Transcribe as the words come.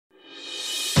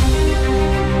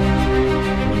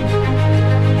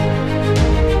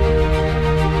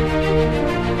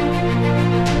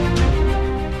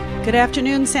Good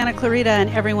afternoon, Santa Clarita, and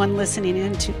everyone listening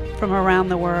in from around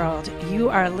the world. You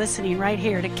are listening right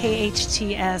here to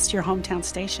KHTS, your hometown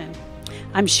station.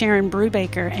 I'm Sharon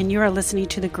Brubaker, and you are listening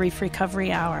to the Grief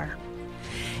Recovery Hour.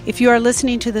 If you are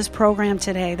listening to this program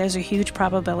today, there's a huge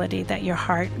probability that your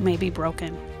heart may be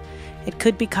broken. It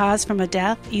could be caused from a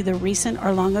death, either recent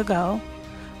or long ago,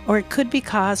 or it could be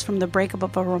caused from the breakup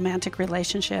of a romantic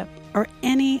relationship, or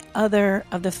any other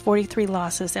of the 43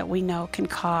 losses that we know can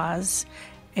cause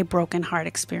a broken heart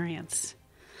experience.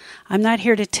 I'm not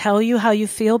here to tell you how you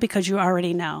feel because you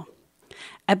already know.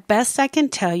 At best, I can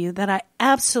tell you that I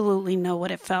absolutely know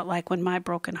what it felt like when my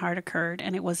broken heart occurred,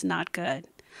 and it was not good.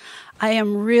 I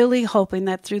am really hoping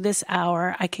that through this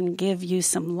hour, I can give you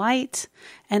some light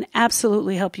and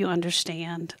absolutely help you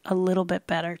understand a little bit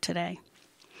better today.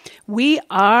 We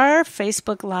are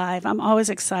Facebook Live. I'm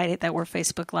always excited that we're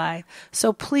Facebook Live.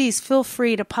 So please feel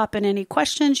free to pop in any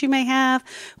questions you may have.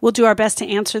 We'll do our best to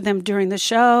answer them during the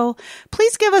show.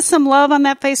 Please give us some love on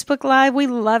that Facebook Live. We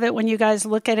love it when you guys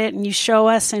look at it and you show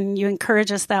us and you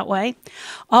encourage us that way.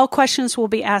 All questions will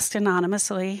be asked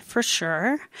anonymously for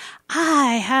sure.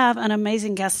 I have an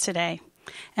amazing guest today,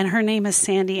 and her name is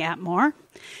Sandi Atmore.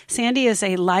 Sandi is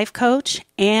a life coach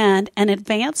and an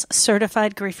advanced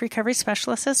certified grief recovery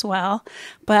specialist as well,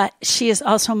 but she is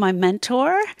also my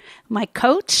mentor, my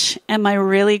coach, and my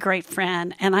really great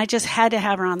friend. And I just had to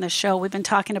have her on the show. We've been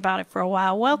talking about it for a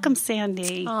while. Welcome,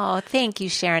 Sandi. Oh, thank you,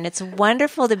 Sharon. It's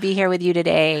wonderful to be here with you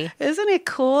today. Isn't it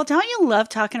cool? Don't you love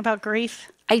talking about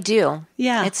grief? I do.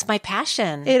 Yeah. It's my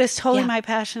passion. It is totally my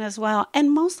passion as well.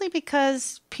 And mostly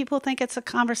because people think it's a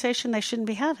conversation they shouldn't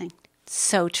be having.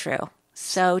 So true.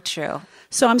 So true.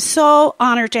 So I'm so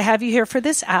honored to have you here for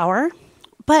this hour.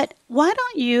 But why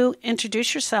don't you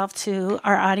introduce yourself to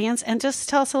our audience and just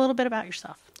tell us a little bit about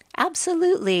yourself?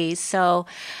 Absolutely. So,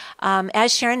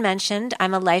 as Sharon mentioned,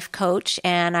 I'm a life coach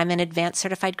and I'm an advanced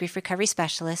certified grief recovery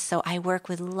specialist. So I work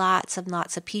with lots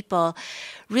of people,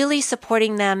 really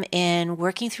supporting them in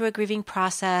working through a grieving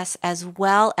process, as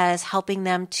well as helping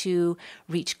them to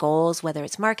reach goals, whether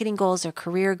it's marketing goals or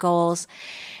career goals.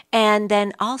 And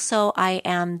then also I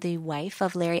am the wife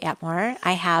of Larry Atmore.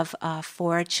 I have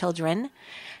 4 children.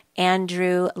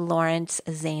 Andrew, Lawrence,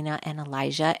 Zaina, and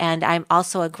Elijah. And I'm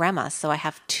also a grandma, so I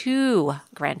have 2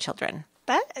 grandchildren.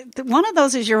 One of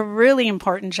those is your really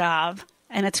important job,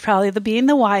 and it's probably being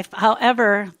the wife.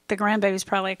 However, the grandbaby's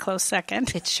probably a close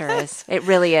second. It sure is. It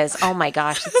really is. Oh my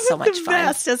gosh, it's so much fun.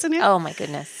 Best, isn't it? Oh my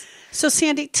goodness. So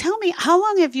Sandi, tell me, how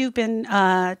long have you been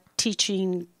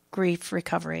teaching grief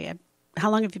recovery?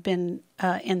 How long have you been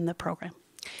in the program?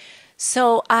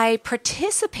 So I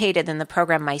participated in the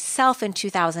program myself in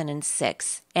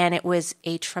 2006, and it was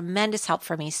a tremendous help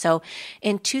for me. So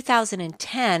in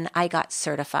 2010, I got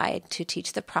certified to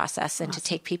teach the process and to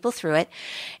take people through it.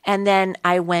 And then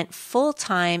I went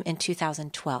full-time in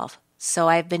 2012. So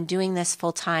I've been doing this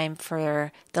full-time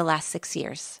for the last 6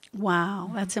 years.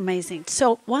 Wow, that's amazing.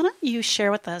 So why don't you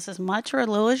share with us as much or a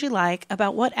little as you like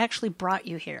about what actually brought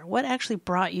you here? What actually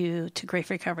brought you to grief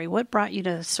recovery? What brought you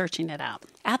to searching it out?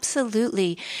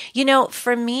 Absolutely. You know,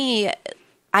 for me,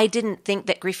 I didn't think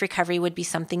that grief recovery would be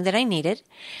something that I needed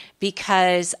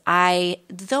because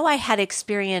though I had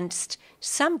experienced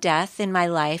some death in my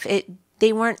life,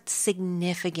 they weren't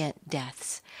significant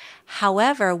deaths.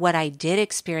 However, what I did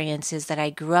experience is that I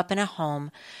grew up in a home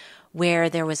where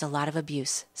there was a lot of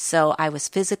abuse. So I was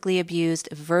physically abused,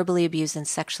 verbally abused, and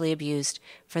sexually abused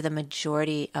for the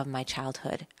majority of my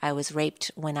childhood. I was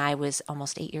raped when I was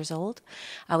almost 8 years old.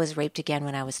 I was raped again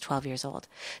when I was 12 years old.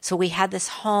 So we had this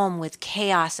home with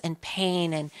chaos and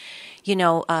pain and,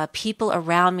 people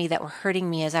around me that were hurting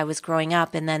me as I was growing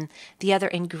up. And then the other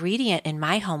ingredient in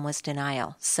my home was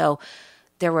denial. So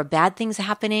there were bad things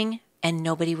happening, and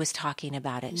nobody was talking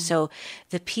about it. So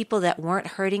the people that weren't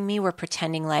hurting me were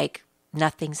pretending like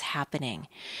nothing's happening.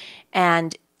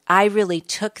 And I really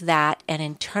took that and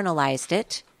internalized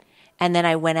it. And then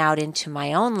I went out into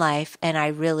my own life and I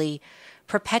really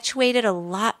perpetuated a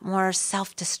lot more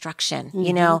self-destruction.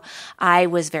 Mm-hmm. I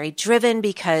was very driven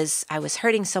because I was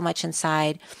hurting so much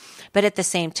inside. But at the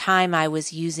same time, I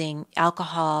was using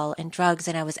alcohol and drugs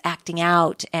and I was acting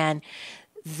out, and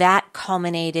that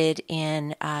culminated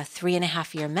in a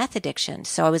 3.5-year meth addiction.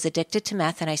 So I was addicted to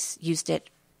meth and I used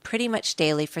it pretty much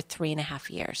daily for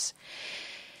 3.5 years.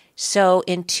 So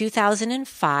in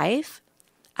 2005,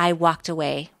 I walked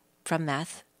away from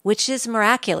meth which is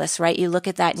miraculous, right? You look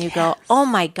at that and you go, oh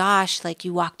my gosh, like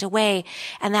you walked away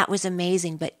and that was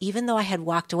amazing. But even though I had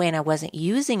walked away and I wasn't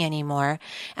using anymore,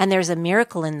 and there's a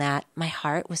miracle in that, my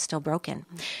heart was still broken.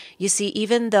 You see,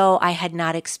 even though I had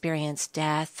not experienced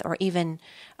death or even,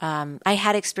 I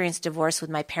had experienced divorce with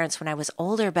my parents when I was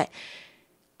older, but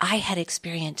I had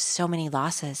experienced so many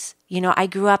losses. You know, I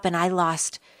grew up and I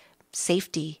lost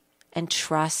safety and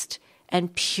trust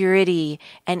and purity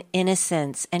and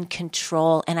innocence and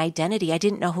control and identity. I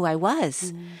didn't know who I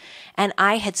was. And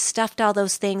I had stuffed all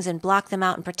those things and blocked them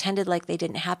out and pretended like they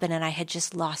didn't happen. And I had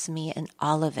just lost me in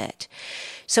all of it.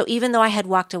 So even though I had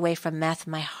walked away from meth,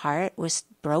 my heart was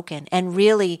broken. And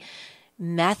really,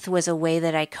 meth was a way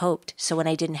that I coped. So when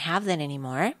I didn't have that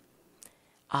anymore,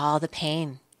 all the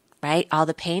pain, right? All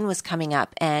the pain was coming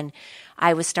up. And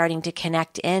I was starting to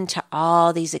connect into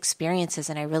all these experiences,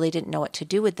 and I really didn't know what to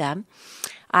do with them.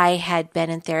 I had been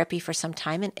in therapy for some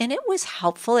time, and it was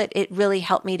helpful. It really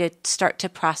helped me to start to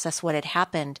process what had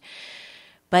happened.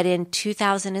 But in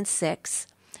 2006,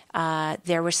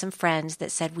 there were some friends that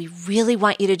said, we really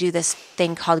want you to do this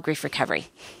thing called grief recovery.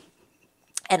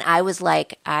 And I was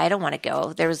like, I don't want to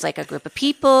go. There was like a group of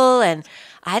people, and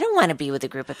I don't want to be with a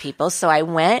group of people. So I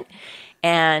went,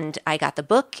 and I got the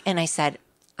book, and I said,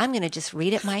 I'm going to just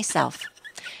read it myself.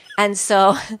 And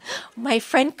so my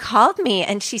friend called me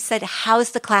and she said,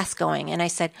 how's the class going? And I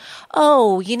said,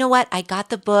 oh, you know what? I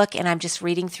got the book and I'm just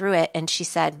reading through it. And she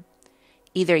said,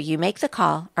 either you make the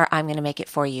call or I'm going to make it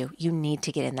for you. You need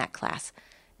to get in that class.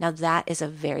 Now that is a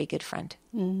very good friend,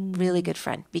 really good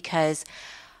friend, because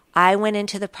I went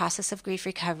into the process of grief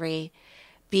recovery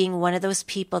being one of those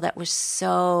people that was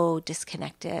so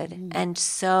disconnected and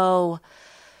so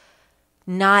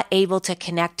not able to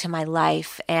connect to my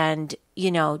life and,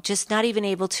 you know, just not even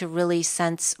able to really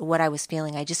sense what I was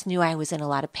feeling. I just knew I was in a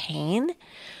lot of pain.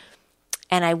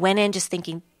 And I went in just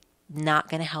thinking, not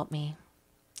going to help me.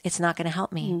 It's not going to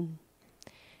help me.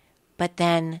 But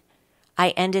then I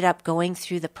ended up going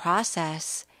through the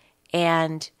process,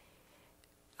 and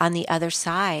on the other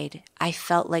side, I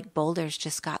felt like boulders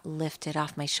just got lifted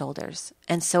off my shoulders.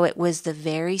 And so it was the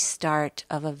very start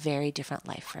of a very different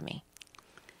life for me.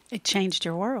 It changed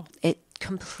your world. It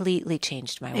completely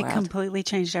changed my world. It completely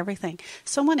changed everything.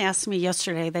 Someone asked me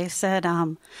yesterday, they said,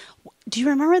 do you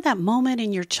remember that moment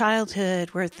in your childhood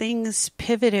where things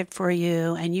pivoted for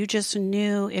you and you just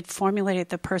knew it formulated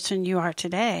the person you are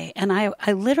today? And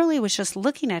I literally was just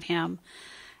looking at him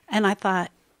and I thought,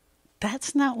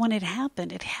 that's not when it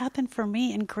happened. It happened for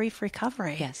me in grief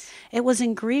recovery. Yes. It was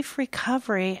in grief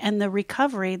recovery and the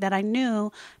recovery that I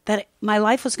knew that my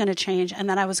life was going to change and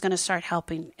that I was going to start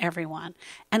helping everyone.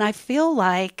 And I feel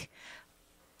like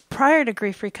prior to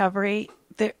grief recovery,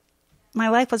 my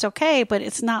life was okay, but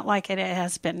it's not like it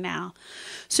has been now.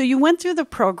 So you went through the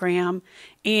program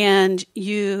and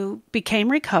you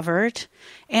became recovered.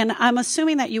 And I'm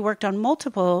assuming that you worked on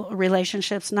multiple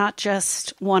relationships, not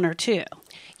just one or two.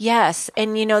 Yes.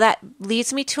 And, you know, that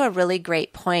leads me to a really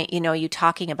great point, you know, you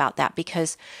talking about that,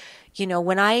 because, you know,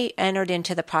 when I entered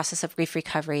into the process of grief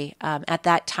recovery, at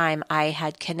that time, I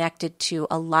had connected to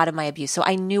a lot of my abuse. So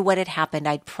I knew what had happened.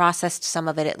 I'd processed some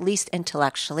of it, at least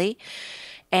intellectually.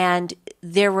 And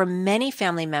there were many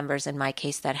family members in my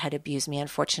case that had abused me.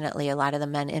 Unfortunately, a lot of the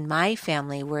men in my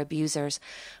family were abusers.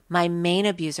 My main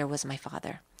abuser was my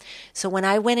father. So when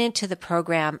I went into the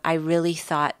program, I really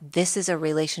thought this is a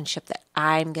relationship that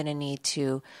I'm going to need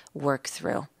to work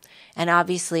through. And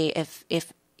obviously,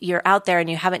 if you're out there and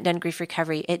you haven't done grief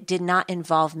recovery, it did not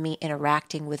involve me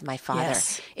interacting with my father.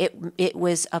 Yes. It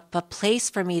was a place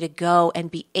for me to go and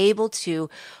be able to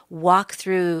walk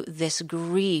through this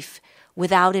grief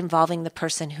without involving the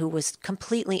person who was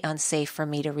completely unsafe for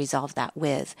me to resolve that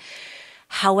with.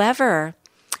 However,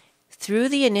 through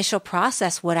the initial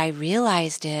process, what I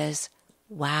realized is,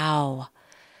 wow,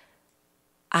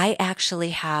 I actually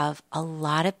have a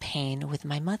lot of pain with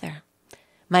my mother.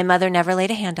 My mother never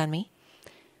laid a hand on me.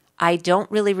 I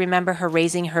don't really remember her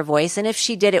raising her voice, and if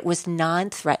she did, it was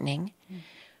non-threatening.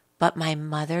 But my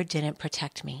mother didn't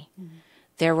protect me.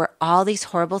 There were all these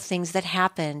horrible things that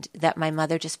happened that my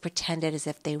mother just pretended as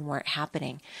if they weren't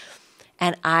happening.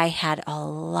 And I had a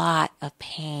lot of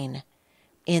pain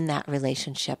in that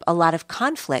relationship, a lot of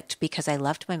conflict because I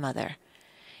loved my mother.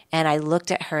 And I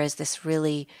looked at her as this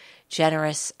really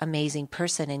generous, amazing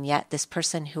person. And yet this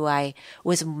person who I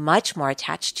was much more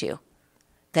attached to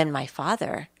than my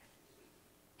father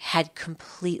had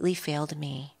completely failed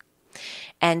me.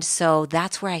 And so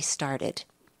that's where I started.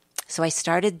 So I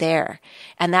started there,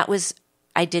 and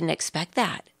I didn't expect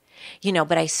that, you know,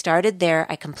 but I started there,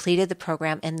 I completed the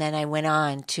program, and then I went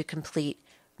on to complete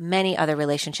many other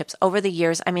relationships over the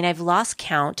years. I mean, I've lost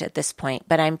count at this point,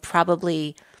 but I'm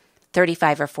probably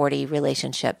 35 or 40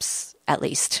 relationships at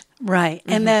least. Right.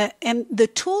 And the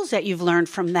tools that you've learned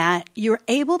from that, you're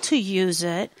able to use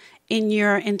it in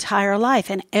your entire life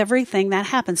and everything that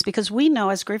happens, because we know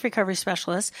as grief recovery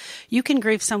specialists, you can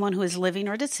grieve someone who is living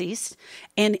or deceased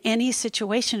in any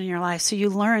situation in your life. So you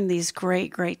learn these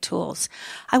great, great tools.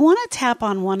 I want to tap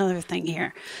on one other thing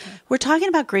here. We're talking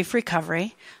about grief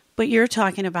recovery, but you're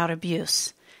talking about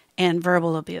abuse and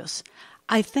verbal abuse.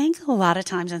 I think a lot of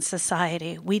times in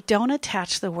society, we don't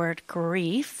attach the word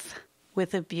grief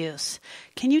with abuse.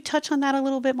 Can you touch on that a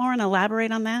little bit more and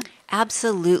elaborate on that?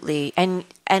 Absolutely. And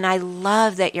I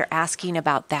love that you're asking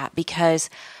about that, because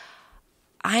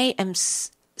I am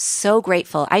so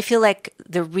grateful. I feel like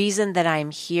the reason that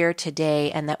I'm here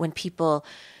today, and that when people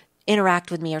interact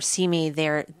with me or see me,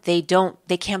 they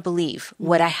can't believe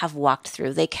what I have walked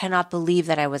through. They cannot believe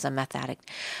that I was a meth addict.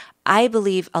 I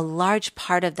believe a large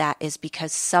part of that is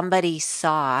because somebody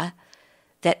saw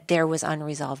that there was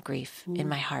unresolved grief in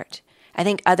my heart. I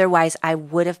think otherwise I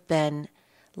would have been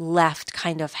left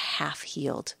kind of half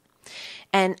healed.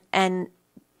 And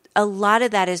a lot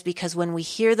of that is because when we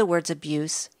hear the words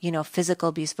abuse, physical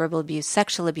abuse, verbal abuse,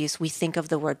 sexual abuse, we think of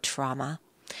the word trauma.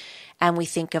 And we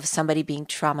think of somebody being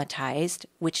traumatized,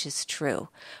 which is true.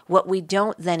 What we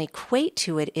don't then equate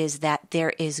to it is that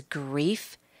there is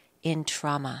grief in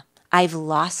trauma. I've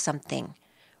lost something,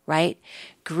 right?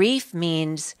 Grief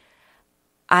means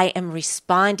I am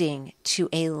responding to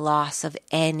a loss of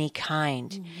any kind.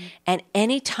 Mm-hmm. And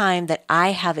any time that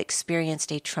I have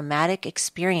experienced a traumatic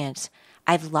experience,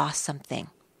 I've lost something.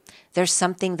 There's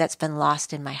something that's been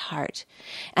lost in my heart.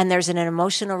 And there's an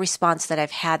emotional response that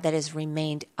I've had that has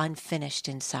remained unfinished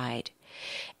inside.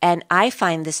 And I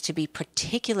find this to be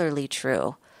particularly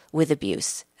true with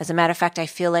abuse. As a matter of fact, I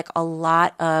feel like a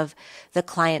lot of the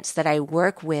clients that I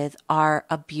work with are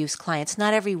abuse clients.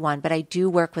 Not everyone, but I do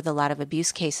work with a lot of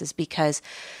abuse cases, because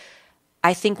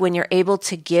I think when you're able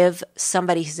to give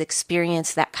somebody who's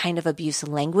experienced that kind of abuse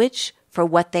language for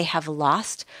what they have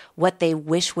lost, what they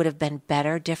wish would have been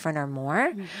better, different, or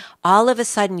more, all of a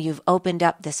sudden you've opened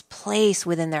up this place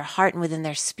within their heart and within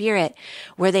their spirit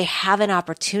where they have an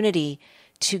opportunity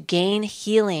to gain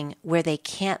healing where they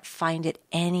can't find it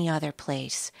any other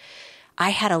place. I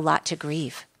had a lot to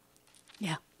grieve.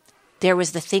 Yeah. There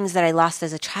was the things that I lost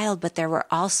as a child, but there were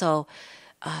also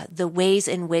the ways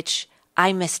in which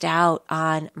I missed out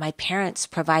on my parents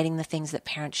providing the things that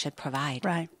parents should provide.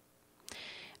 Right.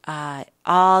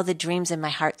 All the dreams in my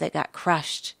heart that got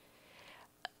crushed.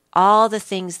 All the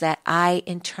things that I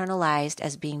internalized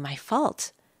as being my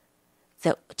fault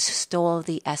that stole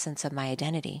the essence of my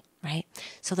identity. Right?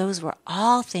 So those were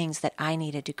all things that I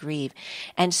needed to grieve.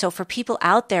 And so for people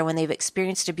out there, when they've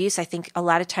experienced abuse, I think a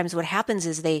lot of times what happens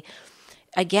is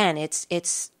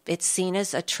it's seen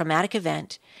as a traumatic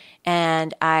event.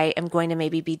 And I am going to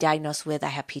maybe be diagnosed with, I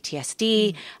have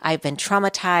PTSD, I've been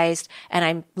traumatized, and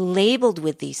I'm labeled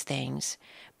with these things,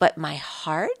 but my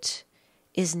heart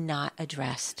is not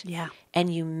addressed. Yeah.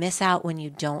 And you miss out when you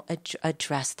don't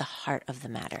address the heart of the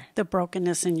matter. The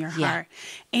brokenness in your heart.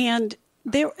 And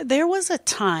there was a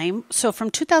time, so from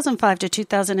 2005 to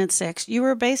 2006, you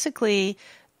were basically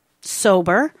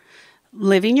sober,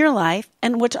 living your life,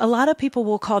 and which a lot of people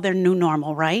will call their new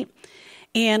normal, right?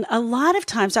 And a lot of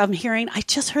times I'm hearing, I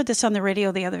just heard this on the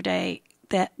radio the other day,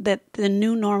 that the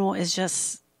new normal is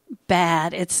just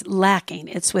bad. It's lacking.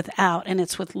 It's without, and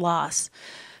it's with loss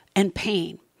and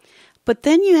pain. But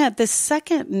then you had this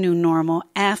second new normal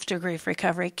after grief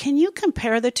recovery. Can you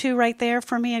compare the two right there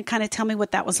for me and kind of tell me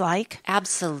what that was like?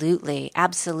 Absolutely.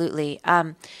 Absolutely.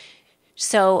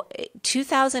 So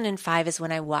 2005 is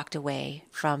when I walked away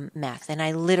from meth, and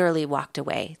I literally walked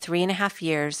away. 3.5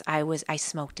 years, I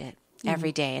smoked it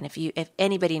every day. And if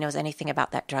anybody knows anything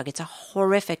about that drug, it's a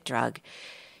horrific drug.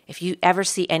 If you ever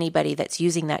see anybody that's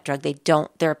using that drug,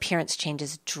 their appearance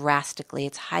changes drastically.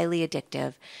 It's highly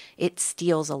addictive. It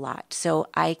steals a lot. So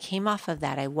I came off of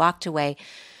that. I walked away.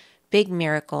 Big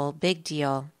miracle, big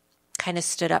deal. Kind of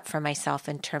stood up for myself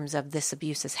in terms of this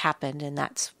abuse has happened, and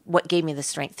that's what gave me the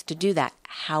strength to do that.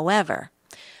 However,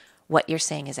 what you're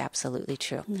saying is absolutely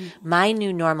true. My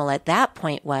new normal at that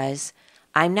point was,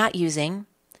 I'm not using,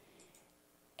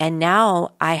 and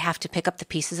now I have to pick up the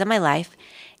pieces of my life,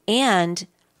 and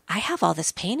I have all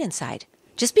this pain inside.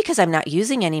 Just because I'm not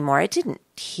using anymore, it didn't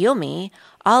heal me.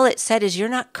 All it said is, you're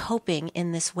not coping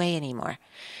in this way anymore.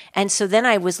 And so then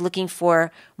I was looking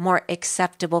for more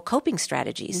acceptable coping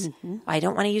strategies. I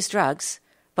don't want to use drugs,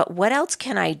 but what else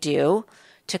can I do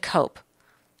to cope?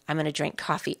 I'm going to drink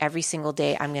coffee every single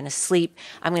day. I'm going to sleep.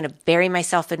 I'm going to bury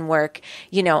myself in work.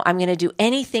 I'm going to do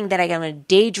anything that I'm going to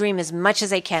daydream as much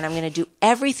as I can. I'm going to do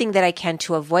everything that I can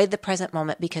to avoid the present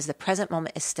moment because the present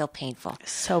moment is still painful.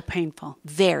 So painful.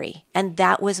 Very. And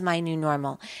that was my new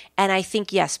normal. And I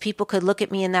think, yes, people could look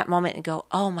at me in that moment and go,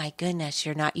 oh my goodness,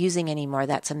 you're not using anymore.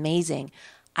 That's amazing.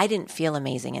 I didn't feel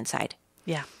amazing inside.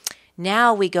 Yeah.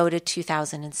 Now we go to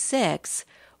 2006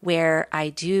 where I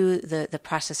do the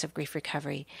process of grief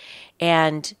recovery,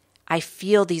 and I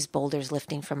feel these boulders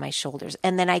lifting from my shoulders.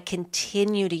 And then I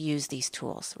continue to use these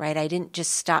tools, right? I didn't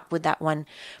just stop with that one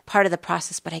part of the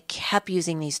process, but I kept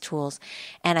using these tools,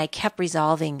 and I kept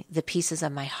resolving the pieces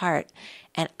of my heart,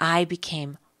 and I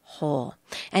became whole.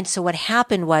 And so what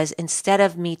happened was, instead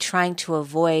of me trying to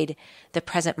avoid the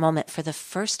present moment for the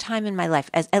first time in my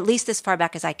life, at least as far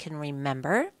back as I can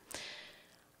remember,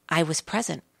 I was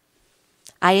present.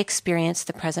 I experienced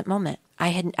the present moment.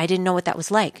 I didn't know what that was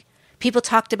like. People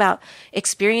talked about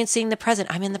experiencing the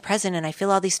present. I'm in the present and I feel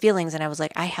all these feelings. And I was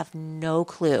like, I have no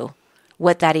clue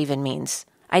what that even means.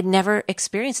 I'd never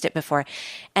experienced it before.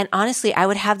 And honestly, I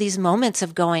would have these moments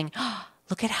of going, oh,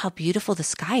 look at how beautiful the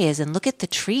sky is, and look at the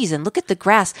trees, and look at the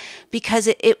grass, because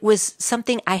it was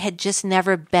something I had just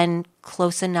never been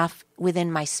close enough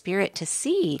within my spirit to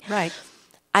see. Right.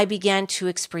 I began to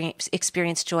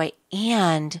experience joy,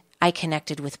 and I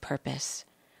connected with purpose.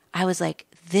 I was like,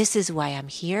 this is why I'm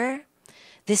here.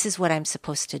 This is what I'm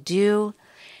supposed to do.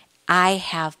 I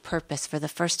have purpose. For the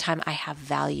first time, I have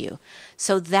value.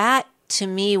 So that, to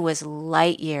me, was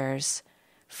light years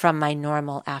from my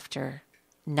normal after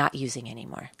not using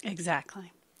anymore.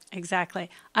 Exactly.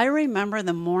 I remember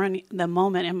the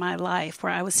moment in my life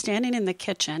where I was standing in the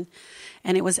kitchen,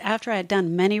 and it was after I had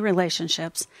done many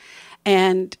relationships,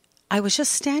 and I was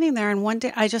just standing there, and one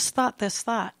day I just thought this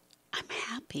thought, I'm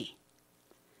happy.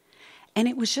 And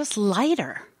it was just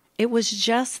lighter. It was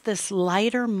just this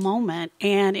lighter moment,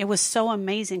 and it was so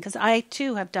amazing because I,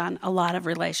 too, have done a lot of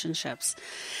relationships.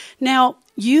 Now,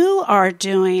 you are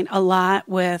doing a lot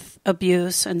with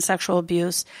abuse and sexual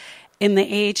abuse in the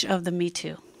age of the Me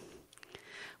Too,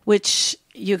 which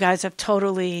you guys have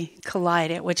totally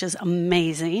collided, which is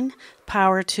amazing.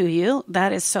 Power to you.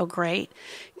 That is so great.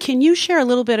 Can you share a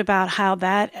little bit about how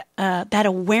that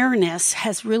awareness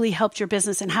has really helped your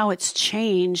business and how it's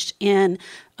changed in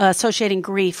associating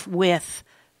grief with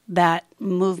that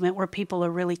movement where people are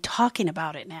really talking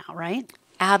about it now, right?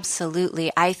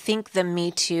 Absolutely. I think the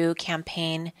Me Too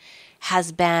campaign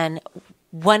has been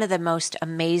one of the most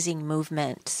amazing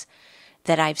movements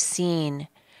that I've seen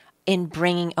in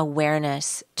bringing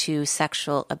awareness to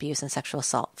sexual abuse and sexual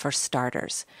assault, for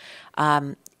starters.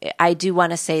 I do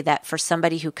want to say that for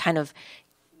somebody who kind of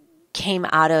came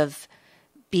out of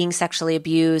being sexually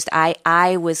abused,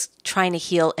 I was trying to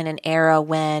heal in an era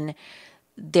when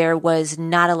there was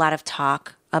not a lot of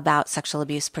talk about sexual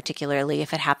abuse, particularly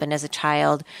if it happened as a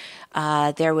child.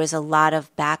 There was a lot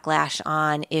of backlash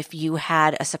on if you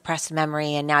had a suppressed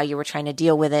memory and now you were trying to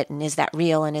deal with it, and is that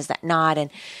real and is that not? And,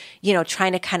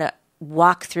 trying to kind of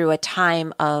walk through a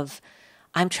time of,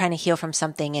 I'm trying to heal from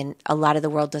something, and a lot of the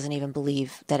world doesn't even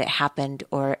believe that it happened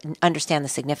or understand the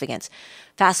significance.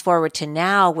 Fast forward to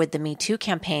now with the Me Too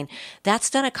campaign, that's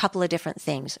done a couple of different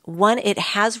things. One, it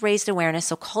has raised awareness.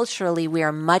 So culturally, we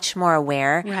are much more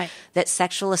aware that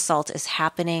sexual assault is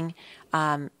happening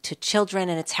to children,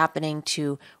 and it's happening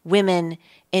to women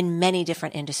in many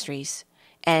different industries,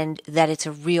 and that it's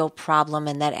a real problem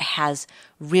and that it has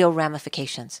real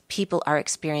ramifications. People are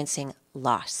experiencing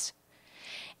loss.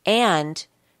 And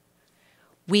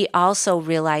we also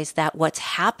realize that what's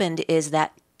happened is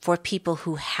that for people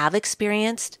who have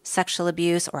experienced sexual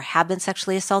abuse or have been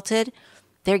sexually assaulted,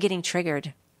 they're getting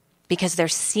triggered because they're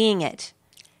seeing it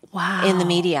in the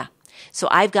media. So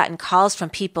I've gotten calls from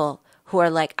people who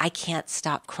are like, I can't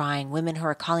stop crying. Women who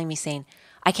are calling me saying,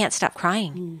 I can't stop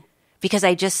crying because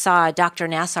I just saw Dr.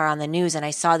 Nassar on the news, and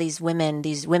I saw these women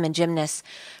gymnasts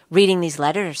reading these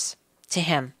letters to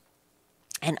him.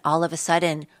 And all of a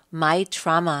sudden, my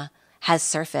trauma has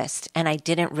surfaced, and I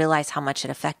didn't realize how much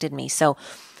it affected me. So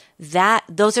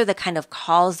those are the kind of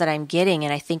calls that I'm getting.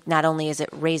 And I think not only is it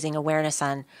raising awareness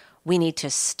on we need to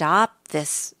stop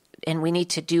this and we need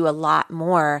to do a lot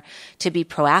more to be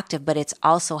proactive, but it's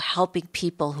also helping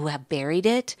people who have buried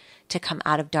it to come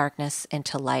out of darkness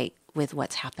into light with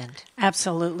what's happened.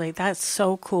 Absolutely. That's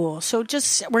so cool. So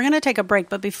we're going to take a break,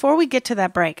 but before we get to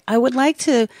that break, I would like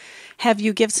to have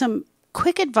you give some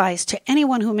quick advice to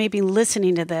anyone who may be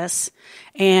listening to this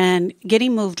and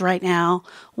getting moved right now.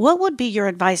 What would be your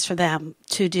advice for them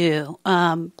to do?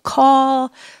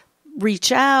 Call,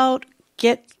 reach out,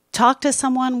 get talk to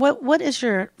someone? What is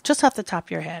your, just off the top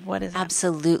of your head, what is it?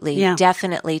 Absolutely. Yeah.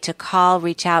 Definitely to call,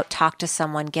 reach out, talk to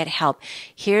someone, get help.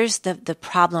 Here's the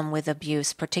problem with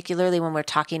abuse, particularly when we're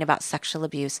talking about sexual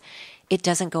abuse. It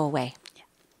doesn't go away.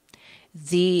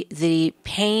 The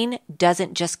pain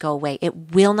doesn't just go away.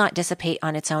 It will not dissipate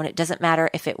on its own. It doesn't matter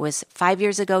if it was 5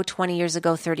 years ago, 20 years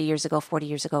ago, 30 years ago, 40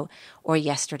 years ago, or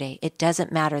yesterday. It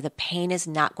doesn't matter. The pain is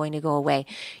not going to go away.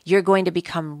 You're going to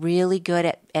become really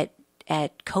good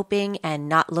at coping and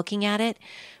not looking at it,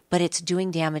 but it's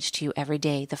doing damage to you every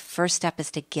day. The first step is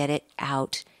to get it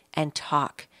out and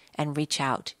talk and reach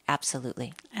out.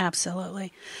 Absolutely.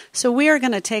 Absolutely. So we are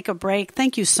going to take a break.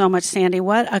 Thank you so much, Sandi.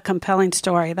 What a compelling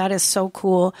story. That is so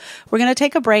cool. We're going to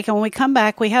take a break, and when we come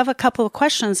back, we have a couple of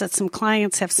questions that some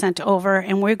clients have sent over,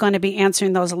 and we're going to be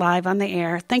answering those live on the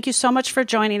air. Thank you so much for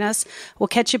joining us. We'll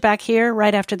catch you back here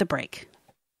right after the break.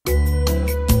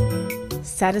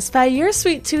 Satisfy your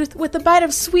sweet tooth with a bite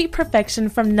of sweet perfection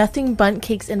from Nothing Bundt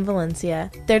Cakes in Valencia.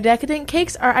 Their decadent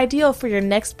cakes are ideal for your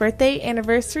next birthday,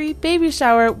 anniversary, baby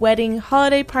shower, wedding,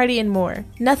 holiday party, and more.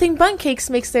 Nothing Bundt Cakes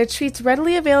makes their treats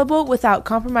readily available without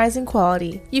compromising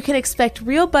quality. You can expect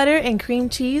real butter and cream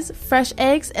cheese, fresh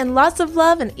eggs, and lots of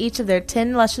love in each of their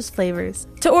 10 luscious flavors.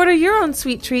 To order your own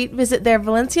sweet treat, visit their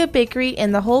Valencia bakery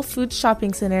in the Whole Foods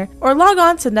Shopping Center or log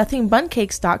on to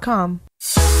nothingbundcakes.com.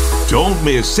 Don't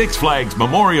miss Six Flags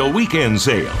Memorial Weekend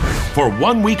Sale. For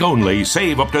 1 week only,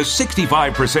 save up to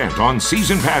 65% on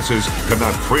season passes to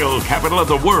the thrill capital of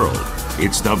the world.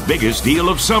 It's the biggest deal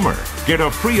of summer. Get a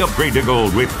free upgrade to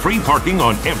Gold with free parking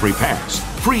on every pass,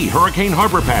 free Hurricane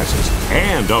Harbor passes,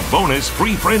 and a bonus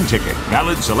free friend ticket,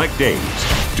 valid select days.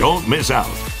 Don't miss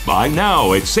out. Buy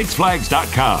now at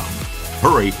sixflags.com.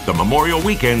 Hurry, the Memorial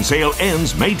Weekend Sale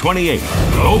ends May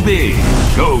 28th. Go big.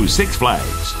 Go Six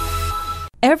Flags.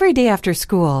 Every day after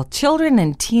school, children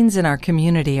and teens in our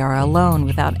community are alone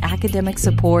without academic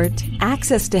support,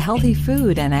 access to healthy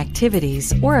food and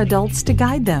activities, or adults to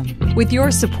guide them. With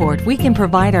your support, we can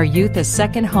provide our youth a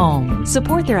second home,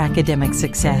 support their academic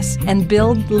success, and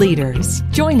build leaders.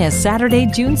 Join us Saturday,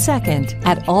 June 2nd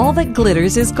at All That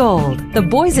Glitters is Gold, the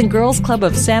Boys and Girls Club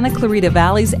of Santa Clarita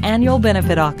Valley's annual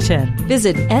benefit auction.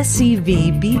 Visit scvbgc.org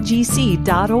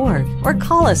or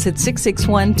call us at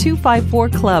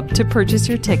 661-254-CLUB to purchase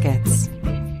your tickets.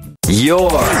 Your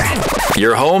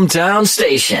hometown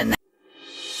station.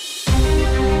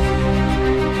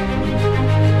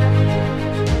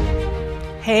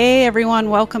 Hey everyone,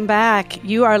 welcome back.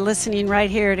 You are listening right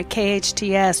here to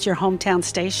KHTS, your hometown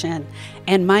station.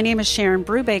 And my name is Sharon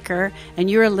Brubaker,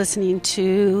 and you are listening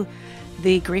to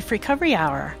the Grief Recovery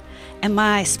Hour. And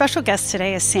my special guest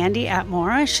today is Sandi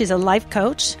Atmore. She's a life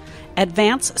coach,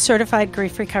 advanced certified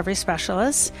grief recovery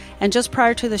specialist. And just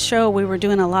prior to the show, we were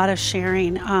doing a lot of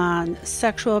sharing on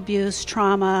sexual abuse,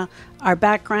 trauma, our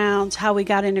backgrounds, how we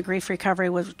got into grief recovery,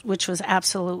 which was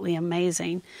absolutely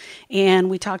amazing. And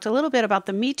we talked a little bit about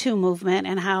the Me Too movement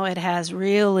and how it has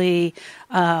really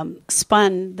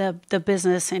spun the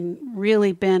business and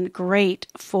really been great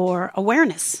for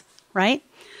awareness, right?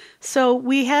 So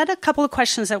we had a couple of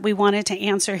questions that we wanted to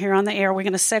answer here on the air. We're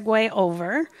going to segue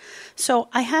over. So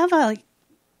I have a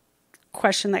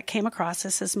question that came across.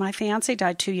 This is, my fiance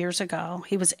died 2 years ago.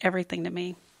 He was everything to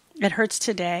me. It hurts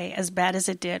today as bad as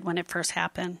it did when it first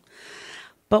happened.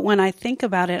 But when I think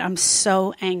about it, I'm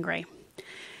so angry.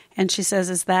 And she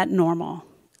says, is that normal?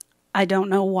 I don't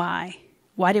know why.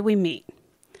 Why did we meet?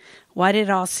 Why did it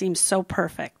all seem so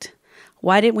perfect?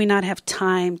 Why did we not have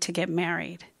time to get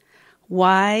married?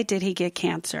 Why did he get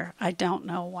cancer? I don't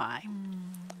know why.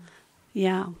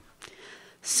 Yeah.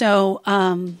 So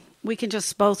we can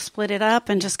just both split it up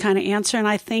and just kind of answer. And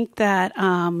I think that,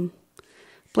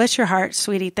 bless your heart,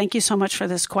 sweetie. Thank you so much for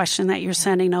this question that you're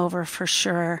sending over, for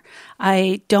sure.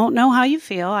 I don't know how you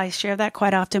feel. I share that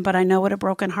quite often, but I know what a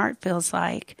broken heart feels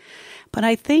like. But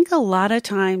I think a lot of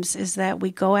times is that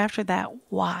we go after that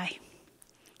why.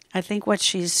 I think what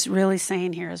she's really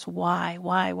saying here is why?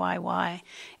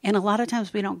 And a lot of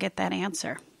times we don't get that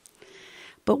answer.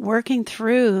 But working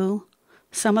through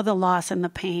some of the loss and the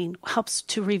pain helps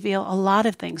to reveal a lot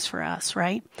of things for us,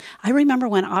 right? I remember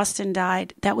when Austin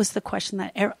died, that was the question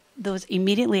that was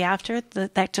immediately after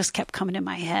that just kept coming to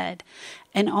my head.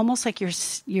 And almost like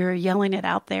you're yelling it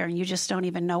out there and you just don't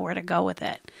even know where to go with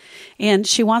it. And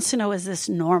she wants to know, is this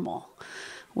normal?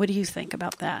 What do you think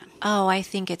about that? Oh, I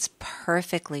think it's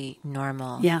perfectly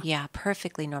normal. Yeah. Yeah,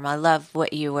 perfectly normal. I love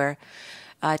what you were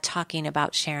talking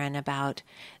about, Sharon, about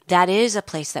that is a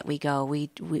place that we go.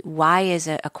 Why is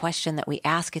a question that we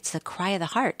ask. It's the cry of the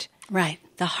heart. Right.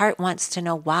 The heart wants to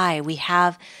know why. We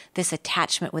have this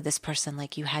attachment with this person,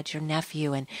 like you had your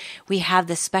nephew, and we have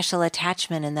this special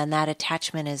attachment, and then that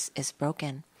attachment is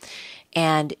broken.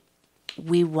 And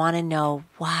we want to know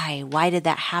why. Why did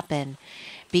that happen?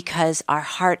 Because our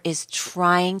heart is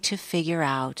trying to figure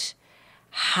out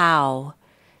how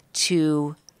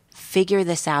to figure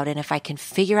this out. And if I can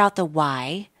figure out the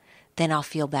why, then I'll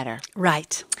feel better.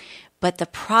 Right. But the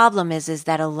problem is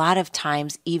that a lot of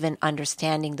times even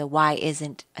understanding the why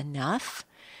isn't enough,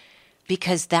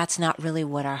 because that's not really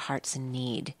what our hearts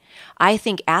need. I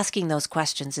think asking those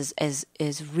questions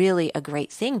is really a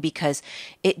great thing, because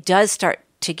it does start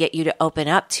to get you to open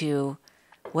up to,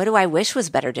 what do I wish was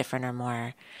better, different, or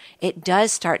more? It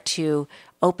does start to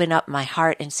open up my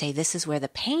heart and say, this is where the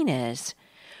pain is.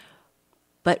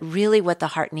 But really what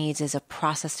the heart needs is a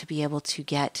process to be able to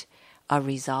get a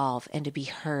resolve and to be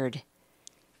heard,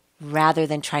 rather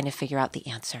than trying to figure out the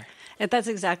answer. And that's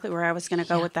exactly where I was going to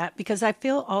go with that, because I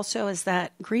feel also is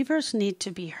that grievers need to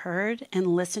be heard and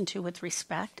listened to with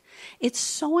respect. It's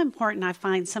so important. I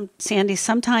find Sandi,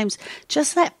 sometimes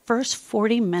just that first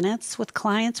 40 minutes with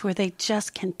clients where they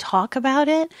just can talk about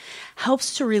it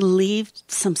helps to relieve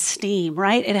some steam,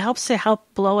 right? It helps to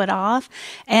help blow it off.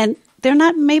 And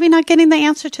they're maybe not getting the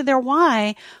answer to their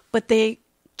why, but they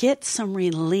get some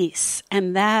release,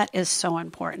 and that is so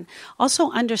important. Also,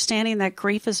 understanding that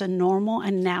grief is a normal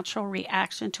and natural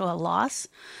reaction to a loss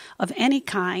of any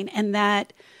kind, and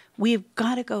that we've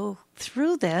got to go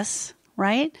through this,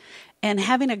 right? And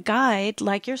having a guide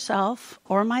like yourself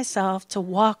or myself to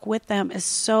walk with them is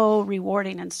so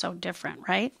rewarding and so different,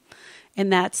 right?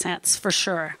 In that sense, for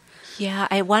sure. Yeah,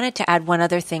 I wanted to add one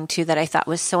other thing, too, that I thought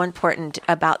was so important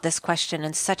about this question,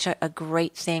 and such a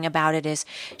great thing about it is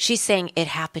she's saying it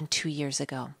happened 2 years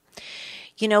ago.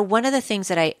 You know, one of the things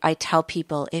that I tell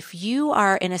people, if you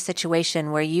are in a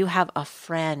situation where you have a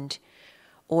friend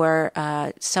or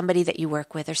somebody that you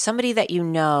work with or somebody that you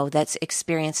know that's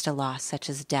experienced a loss, such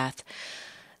as death,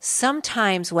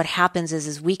 sometimes what happens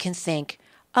is we can think,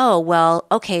 oh, well,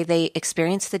 okay, they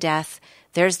experienced the death,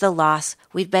 there's the loss,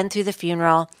 we've been through the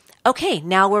funeral, okay,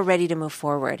 now we're ready to move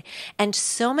forward. And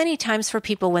so many times for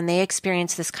people when they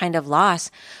experience this kind of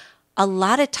loss, a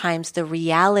lot of times the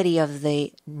reality of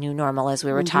the new normal, as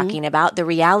we were talking about, the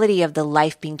reality of the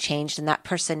life being changed and that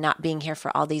person not being here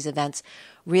for all these events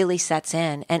really sets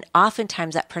in. And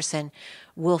oftentimes that person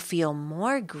will feel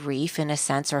more grief in a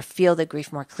sense, or feel the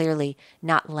grief more clearly,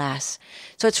 not less.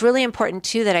 So it's really important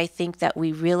too that I think that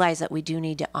we realize that we do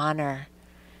need to honor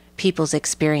people's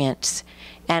experience.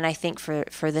 And I think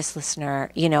for this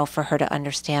listener, you know, for her to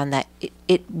understand that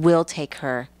it will take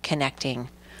her connecting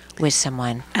with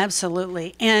someone.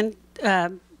 Absolutely. And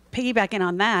piggybacking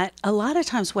on that, a lot of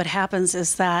times what happens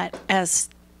is that as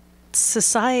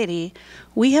society,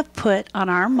 we have put on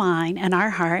our mind and our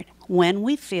heart when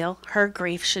we feel her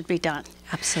grief should be done.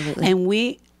 Absolutely. And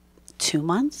we, 2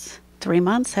 months, 3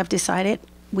 months, have decided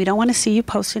we don't want to see you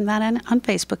posting that on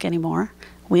Facebook anymore.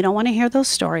 We don't want to hear those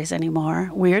stories anymore.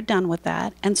 We're done with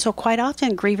that. And so quite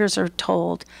often grievers are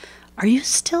told, are you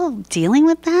still dealing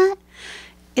with that?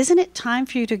 Isn't it time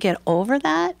for you to get over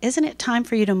that? Isn't it time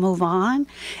for you to move on?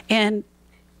 And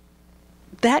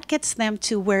that gets them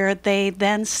to where they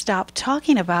then stop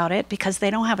talking about it because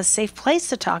they don't have a safe place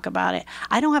to talk about it.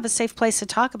 I don't have a safe place to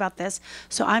talk about this,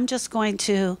 so I'm just going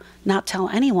to not tell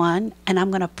anyone, and I'm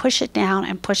going to push it down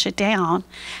and push it down.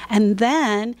 And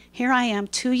then here I am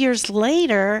 2 years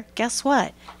later, guess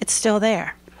what? It's still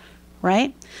there,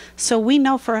 right? So we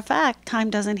know for a fact time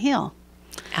doesn't heal.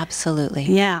 Absolutely.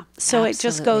 Yeah. So Absolutely. It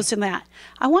just goes in that.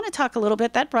 I want to talk a little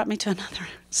bit, that brought me to another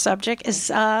subject,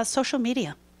 is social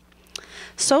media.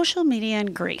 Social media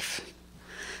and grief.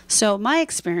 So my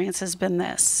experience has been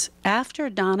this. After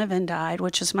Donovan died,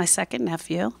 which is my second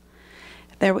nephew,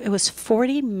 it was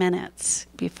 40 minutes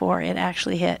before it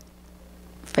actually hit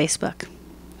Facebook.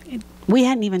 We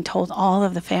hadn't even told all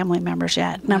of the family members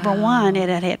yet. Number one, it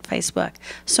had hit Facebook.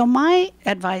 So my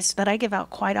advice that I give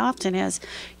out quite often is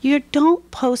you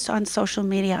don't post on social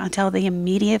media until the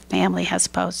immediate family has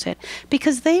posted,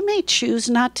 because they may choose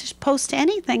not to post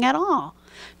anything at all.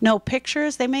 No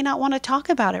pictures. They may not want to talk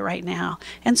about it right now.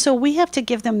 And so we have to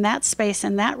give them that space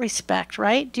and that respect,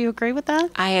 right? Do you agree with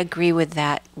that? I agree with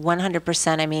that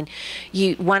 100%. I mean,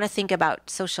 you want to think about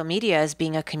social media as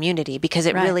being a community, because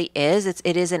it really is.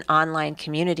 It is an online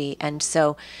community. And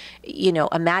so, you know,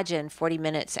 imagine 40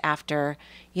 minutes after,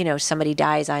 you know, somebody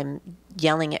dies, I'm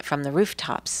yelling it from the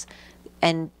rooftops.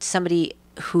 And somebody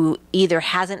who either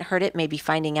hasn't heard it may be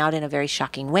finding out in a very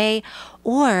shocking way,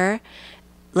 or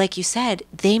like you said,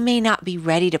 they may not be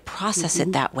ready to process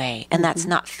it that way, and that's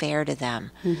not fair to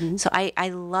them. So I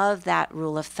love that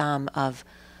rule of thumb of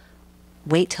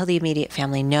wait till the immediate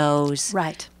family knows.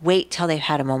 Right. Wait till they've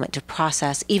had a moment to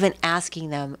process, even asking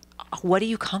them, what are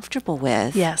you comfortable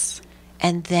with? Yes.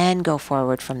 And then go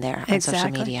forward from there on social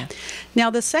media.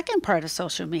 Now, the second part of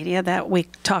social media that we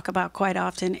talk about quite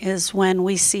often is when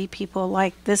we see people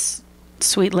like this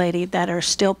sweet lady that are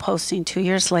still posting 2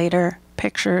 years later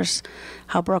pictures,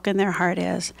 how broken their heart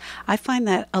is. I find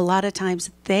that a lot of times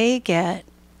they get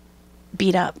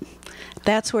beat up.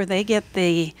 That's where they get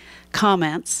the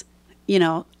comments, you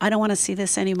know, I don't want to see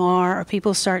this anymore, or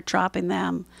people start dropping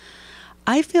them.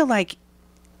 I feel like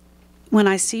when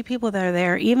I see people that are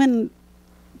there, even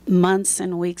months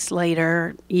and weeks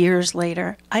later, years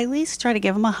later, I at least try to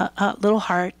give them a little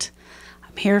heart.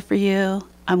 I'm here for you.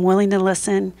 I'm willing to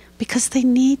listen, because they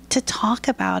need to talk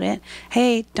about it.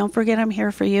 Hey, don't forget I'm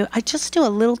here for you. I just do a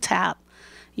little tap,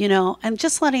 you know, and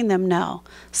just letting them know.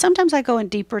 Sometimes I go in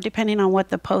deeper depending on what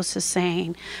the post is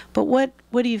saying. But what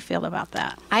do you feel about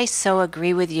that? I so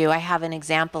agree with you. I have an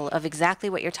example of exactly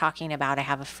what you're talking about. I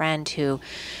have a friend who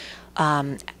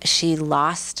she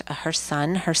lost her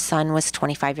son. Her son was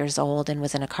 25 years old and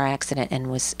was in a car accident and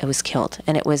was killed.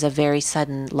 And it was a very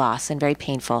sudden loss and very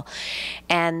painful.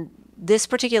 And this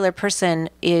particular person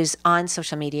is on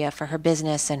social media for her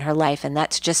business and her life, and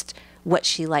that's just what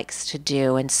she likes to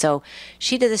do. And so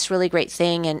she did this really great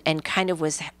thing and kind of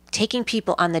was taking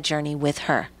people on the journey with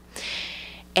her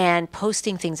and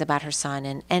posting things about her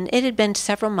son. And it had been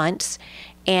several months,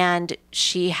 and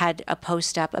she had a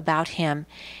post up about him.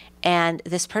 And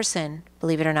this person,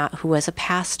 believe it or not, who was a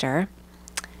pastor,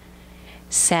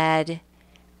 said,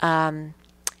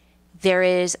 there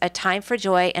is a time for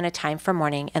joy and a time for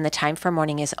mourning, and the time for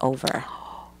mourning is over.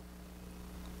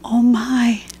 Oh,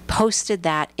 my. Posted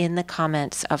that in the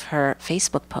comments of her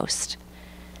Facebook post.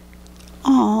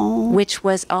 Oh. Which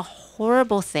was a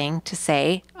horrible thing to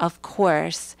say, of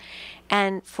course.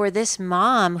 And for this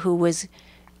mom who was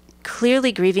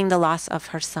clearly grieving the loss of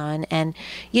her son, and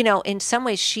you know, in some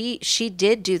ways she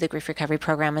did do the grief recovery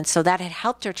program, and so that had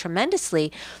helped her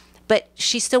tremendously, but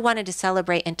she still wanted to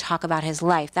celebrate and talk about his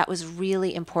life. That was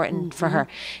really important for her.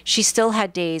 She still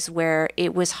had days where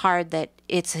it was hard that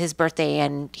it's his birthday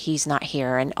and he's not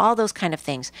here and all those kind of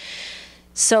things.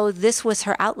 So this was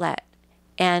her outlet.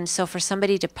 And so for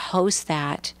somebody to post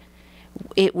that,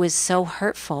 it was so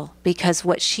hurtful, because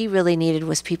what she really needed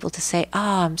was people to say, oh,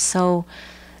 I'm so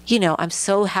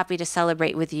happy to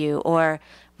celebrate with you, or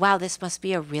wow, this must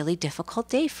be a really difficult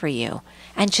day for you,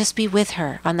 and just be with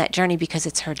her on that journey, because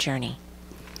it's her journey.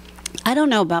 I don't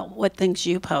know about what things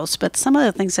you post, but some of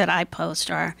the things that I post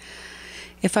are,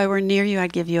 if I were near you,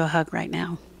 I'd give you a hug right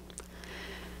now.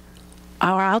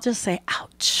 Or I'll just say,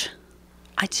 ouch.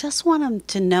 I just want them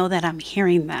to know that I'm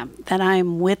hearing them, that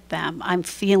I'm with them, I'm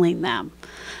feeling them.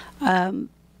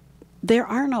 There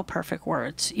are no perfect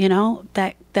words, you know,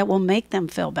 that will make them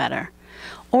feel better.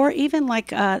 Or even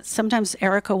like sometimes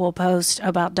Erica will post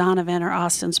about Donovan or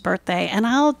Austin's birthday, and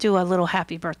I'll do a little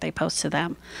happy birthday post to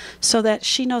them so that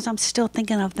she knows I'm still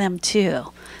thinking of them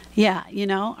too. Yeah, you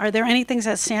know, are there any things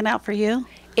that stand out for you?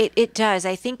 It does.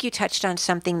 I think you touched on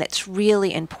something that's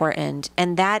really important,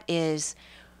 and that is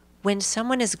when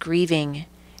someone is grieving,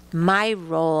 my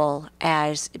role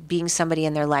as being somebody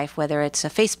in their life, whether it's a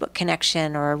Facebook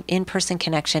connection or in-person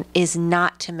connection, is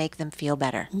not to make them feel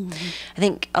better. I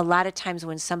think a lot of times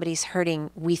when somebody's hurting,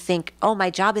 we think, oh, my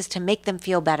job is to make them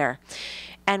feel better.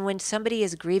 And when somebody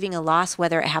is grieving a loss,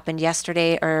 whether it happened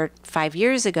yesterday or 5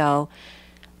 years ago,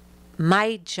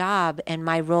 my job and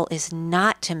my role is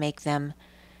not to make them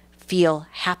feel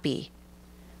happy.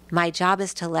 My job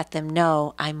is to let them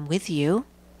know I'm with you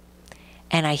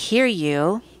and I hear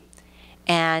you,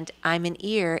 and I'm an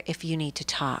ear if you need to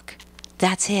talk.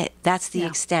 That's it. That's the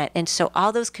extent. And so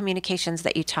all those communications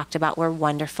that you talked about were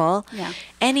wonderful. Yeah.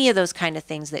 Any of those kind of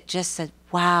things that just said,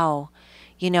 wow,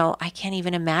 you know, I can't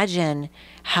even imagine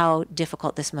how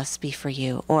difficult this must be for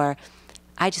you. Or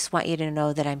I just want you to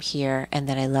know that I'm here and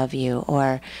that I love you.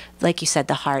 Or like you said,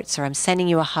 the hearts, or I'm sending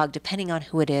you a hug, depending on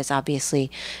who it is, obviously,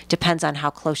 depends on how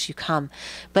close you come.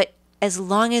 But as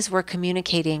long as we're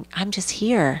communicating, I'm just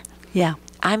here. Yeah.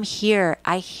 I'm here.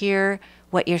 I hear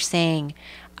what you're saying.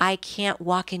 I can't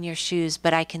walk in your shoes,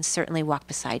 but I can certainly walk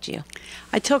beside you.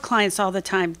 I tell clients all the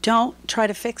time, don't try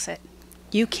to fix it.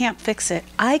 You can't fix it.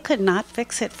 I could not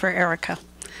fix it for Erica.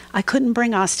 I couldn't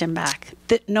bring Austin back.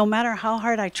 No matter how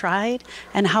hard I tried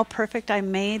and how perfect I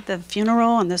made the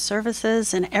funeral and the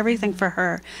services and everything for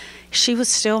her, she was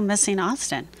still missing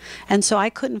Austin. And so I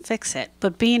couldn't fix it.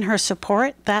 But being her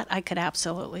support, that I could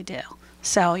absolutely do.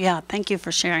 So, yeah, thank you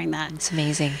for sharing that. It's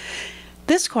amazing.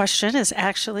 This question is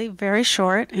actually very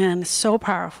short and so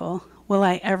powerful. Will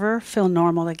I ever feel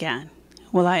normal again?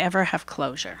 Will I ever have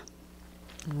closure?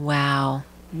 Wow.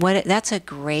 That's a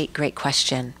great, great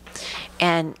question.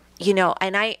 And, you know,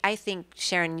 and I think,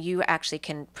 Sharon, you actually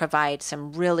can provide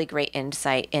some really great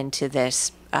insight into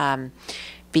this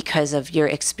because of your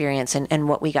experience and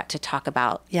what we got to talk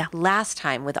about last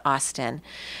time with Austin.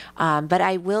 But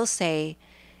I will say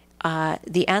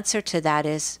the answer to that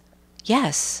is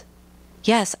yes.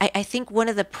 Yes, I think one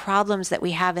of the problems that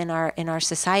we have in our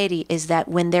society is that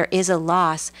when there is a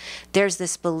loss, there's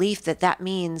this belief that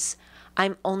means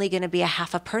I'm only going to be a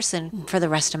half a person for the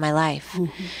rest of my life.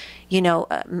 Mm-hmm. You know,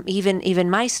 even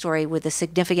my story with the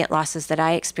significant losses that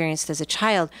I experienced as a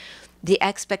child, the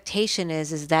expectation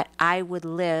is that I would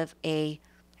live a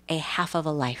half of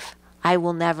a life. I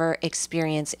will never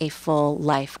experience a full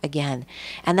life again.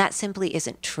 And that simply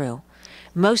isn't true.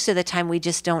 Most of the time, we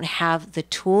just don't have the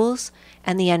tools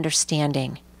and the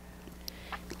understanding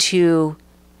to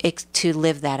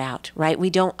live that out, right? We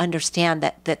don't understand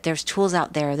that there's tools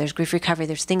out there, there's grief recovery,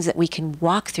 there's things that we can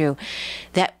walk through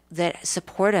that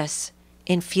support us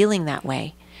in feeling that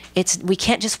way. We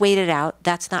can't just wait it out.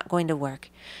 That's not going to work.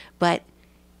 But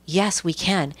yes, we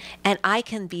can. And I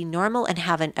can be normal and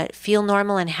feel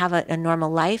normal and have a normal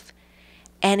life.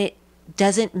 And it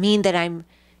doesn't mean that I'm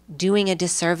doing a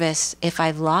disservice if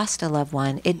I've lost a loved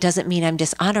one. It doesn't mean I'm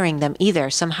dishonoring them either.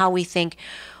 Somehow we think,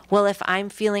 well, if I'm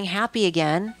feeling happy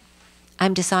again,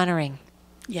 I'm dishonoring.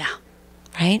 Yeah.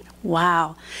 Right?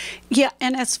 Wow. Yeah,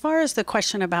 and as far as the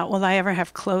question about will I ever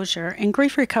have closure, in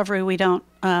grief recovery, we don't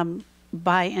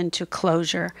buy into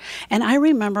closure. And I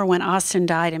remember when Austin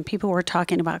died and people were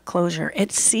talking about closure,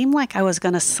 it seemed like I was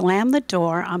going to slam the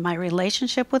door on my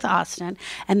relationship with Austin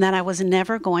and that I was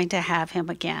never going to have him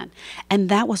again. And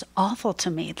that was awful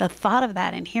to me, the thought of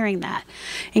that and hearing that.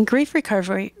 In grief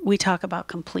recovery, we talk about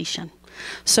completion.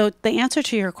 So the answer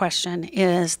to your question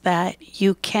is that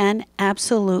you can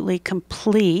absolutely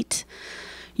complete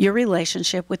your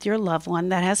relationship with your loved one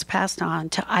that has passed on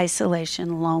to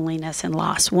isolation, loneliness, and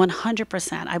loss.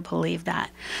 100%, I believe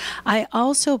that. I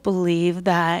also believe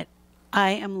that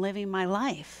I am living my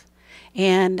life,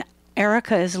 and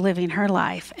Erica is living her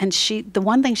life. And the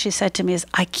one thing she said to me is,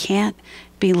 I can't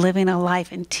be living a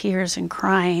life in tears and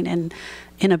crying and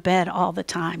in a bed all the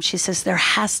time. She says there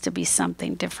has to be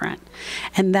something different.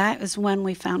 And that is when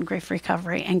we found grief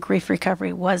recovery. And grief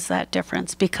recovery was that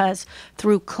difference, because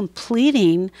through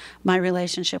completing my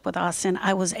relationship with Austin,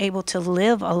 I was able to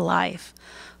live a life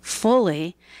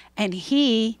fully. And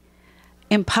he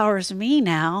empowers me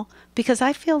now because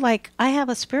I feel like I have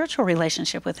a spiritual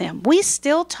relationship with him. We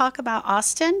still talk about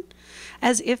Austin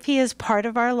as if he is part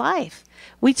of our life.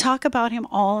 We talk about him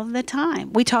all of the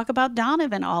time. We talk about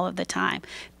Donovan all of the time.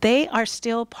 They are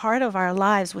still part of our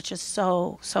lives, which is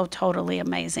so totally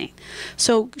amazing.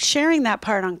 So sharing that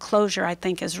part on closure, I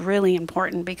think, is really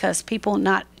important, because people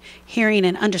not hearing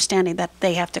and understanding that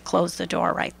they have to close the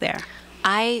door right there.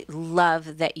 I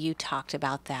love that you talked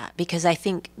about that, because I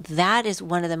think that is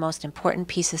one of the most important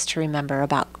pieces to remember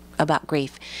about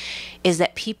grief, is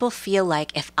that people feel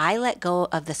like if I let go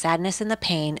of the sadness and the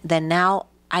pain, then now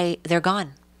they're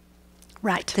gone.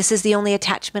 Right. This is the only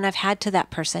attachment I've had to that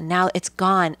person. Now it's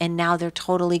gone, and now they're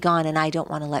totally gone, and I don't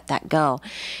want to let that go.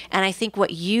 And I think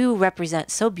what you represent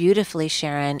so beautifully,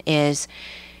 Sharon, is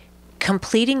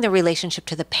completing the relationship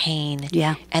to the pain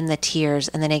and the tears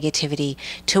and the negativity,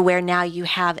 to where now you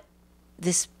have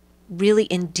this really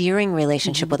endearing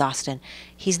relationship with Austin.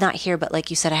 He's not here, but like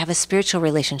you said, I have a spiritual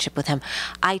relationship with him.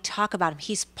 I talk about him.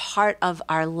 He's part of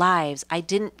our lives. I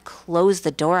didn't close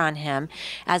the door on him.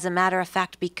 As a matter of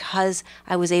fact, because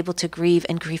I was able to grieve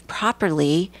and grieve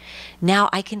properly, now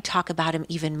I can talk about him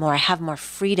even more. I have more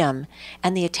freedom,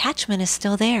 and the attachment is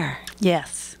still there.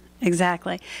 Yes.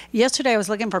 Exactly. Yesterday I was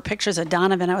looking for pictures of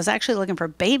Donovan. I was actually looking for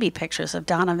baby pictures of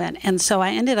Donovan. And so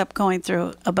I ended up going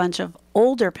through a bunch of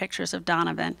older pictures of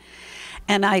Donovan.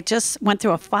 And I just went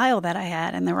through a file that I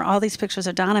had, and there were all these pictures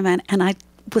of Donovan. And I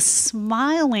was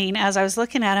smiling as I was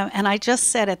looking at him. And I just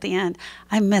said at the end,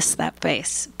 I miss that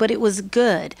face. But it was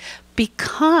good,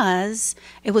 because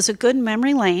it was a good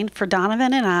memory lane for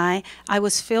Donovan and I. I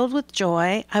was filled with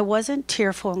joy. I wasn't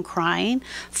tearful and crying.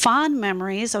 Fond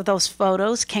memories of those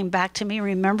photos came back to me,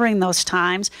 remembering those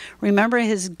times, remembering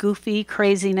his goofy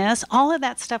craziness. All of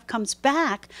that stuff comes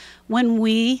back when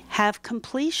we have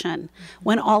completion,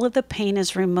 when all of the pain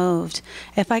is removed.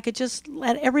 If I could just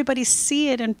let everybody see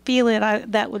it and feel it,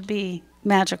 that would be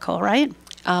magical, right?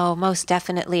 Oh, most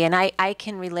definitely. And I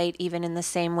can relate even in the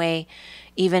same way,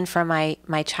 even from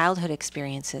my childhood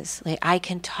experiences. Like, I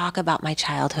can talk about my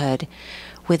childhood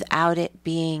without it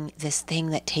being this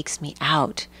thing that takes me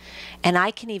out. And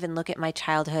I can even look at my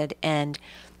childhood and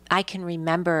I can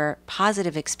remember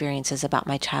positive experiences about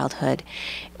my childhood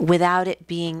without it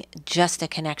being just a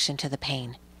connection to the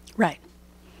pain. Right.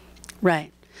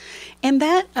 Right. And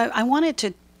that, I wanted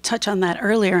to touch on that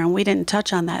earlier, and we didn't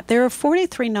touch on that. There are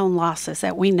 43 known losses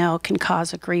that we know can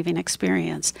cause a grieving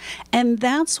experience. And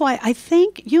that's why I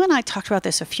think you and I talked about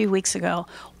this a few weeks ago,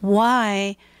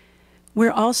 why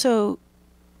we're also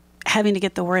having to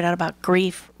get the word out about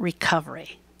grief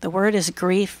recovery. The word is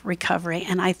grief recovery,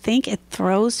 and I think it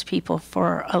throws people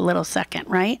for a little second,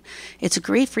 right? It's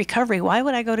grief recovery. Why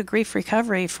would I go to grief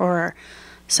recovery for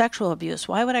sexual abuse?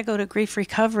 Why would I go to grief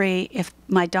recovery if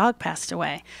my dog passed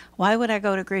away? Why would I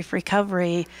go to grief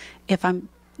recovery if I'm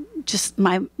just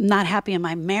not happy in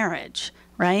my marriage,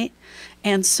 right?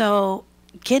 And so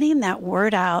getting that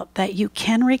word out that you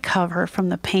can recover from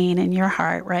the pain in your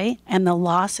heart, right? And the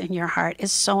loss in your heart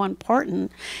is so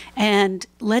important. And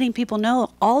letting people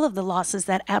know all of the losses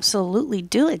that absolutely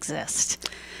do exist.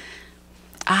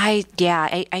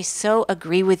 I so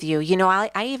agree with you.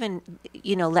 I even,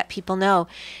 let people know,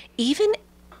 even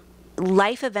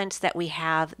life events that we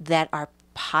have that are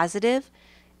positive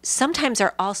sometimes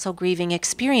are also grieving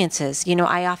experiences.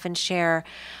 I often share,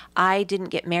 I didn't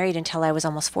get married until I was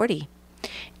almost 40.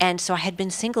 And so I had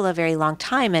been single a very long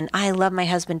time, and I love my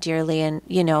husband dearly, and,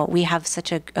 we have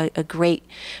such a great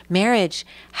marriage.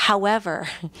 However,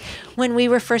 when we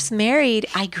were first married,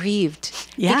 I grieved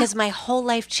because my whole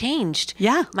life changed.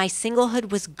 Yeah. My singlehood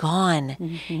was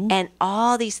gone, and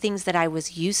all these things that I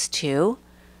was used to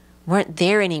weren't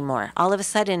there anymore. All of a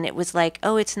sudden, it was like,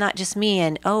 oh, it's not just me,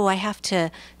 and oh, I have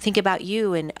to think about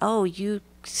you, and oh, you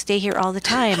stay here all the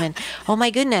time, and oh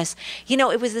my goodness,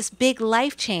 it was this big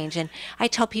life change. And I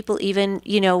tell people, even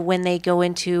when they go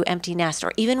into empty nest,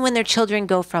 or even when their children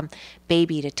go from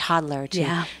baby to toddler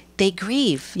to they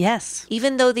grieve. Yes.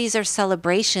 Even though these are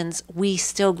celebrations, we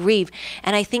still grieve.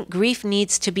 And I think grief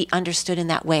needs to be understood in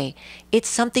that way. It's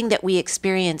something that we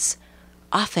experience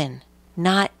often,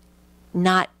 not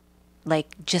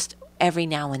like just every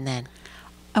now and then.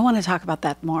 I want to talk about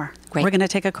that more. Great. We're going to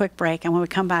take a quick break, and when we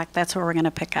come back, that's where we're going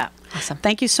to pick up. Awesome.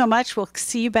 Thank you so much. We'll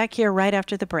see you back here right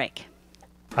after the break.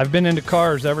 I've been into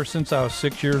cars ever since I was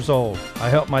 6 years old. I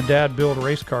helped my dad build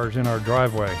race cars in our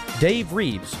driveway. Dave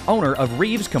Reeves, owner of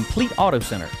Reeves Complete Auto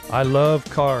Center. I love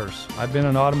cars. I've been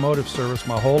in automotive service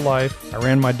my whole life. I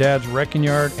ran my dad's wrecking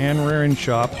yard and rearing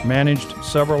shop, managed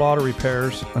several auto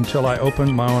repairs until I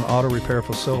opened my own auto repair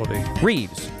facility.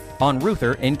 Reeves, on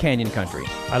Ruther in Canyon Country.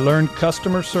 I learned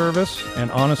customer service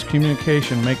and honest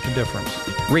communication make the difference.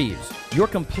 Reeves, your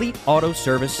complete auto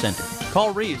service center.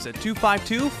 Call Reeves at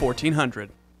 252-1400.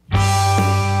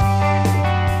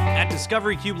 At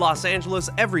Discovery Cube Los Angeles,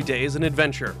 every day is an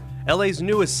adventure. LA's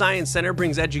newest science center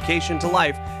brings education to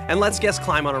life and lets guests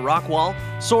climb on a rock wall,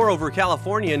 soar over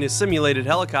California in a simulated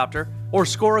helicopter, or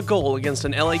score a goal against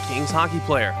an LA Kings hockey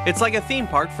player. It's like a theme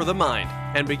park for the mind.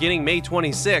 And beginning May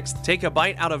 26th, take a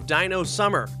bite out of Dino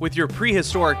Summer with your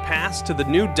prehistoric pass to the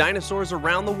new Dinosaurs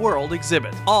Around the World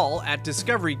exhibit, all at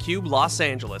Discovery Cube Los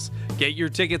Angeles. Get your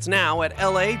tickets now at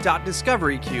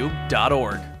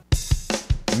la.discoverycube.org.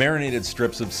 Marinated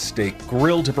strips of steak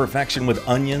grilled to perfection with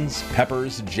onions,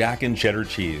 peppers, jack and cheddar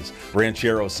cheese,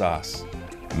 ranchero sauce.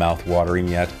 Mouth-watering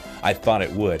yet? I thought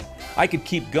it would. I could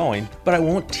keep going, but I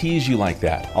won't tease you like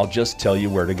that. I'll just tell you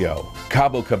where to go.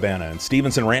 Cabo Cabana and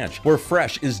Stevenson Ranch, where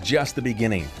fresh is just the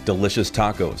beginning. Delicious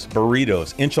tacos,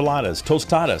 burritos, enchiladas,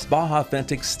 tostadas, Baja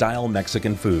Authentic style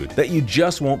Mexican food that you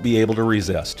just won't be able to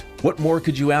resist. What more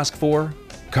could you ask for?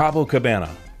 Cabo Cabana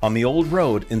on the old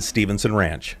road in Stevenson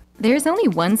Ranch. There's only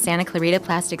one Santa Clarita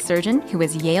plastic surgeon who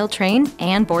is Yale trained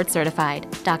and board certified,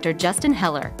 Dr. Justin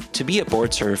Heller. To be a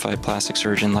board certified plastic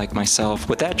surgeon like myself,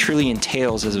 what that truly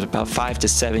entails is about 5 to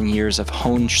 7 years of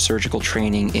honed surgical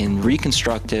training in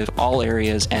reconstructive, all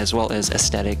areas, as well as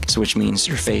aesthetics, which means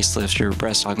your facelifts, your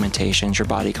breast augmentations, your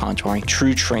body contouring,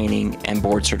 true training and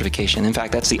board certification. In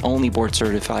fact, that's the only board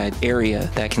certified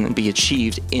area that can be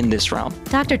achieved in this realm.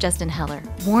 Dr. Justin Heller,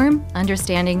 warm,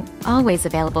 understanding, always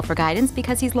available for guidance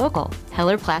because he's local.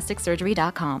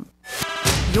 HellerPlasticSurgery.com.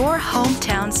 Your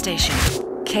hometown station,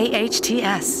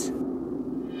 KHTS.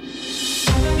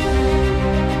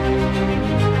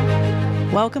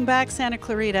 Welcome back, Santa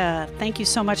Clarita. Thank you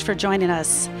so much for joining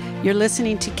us. You're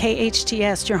listening to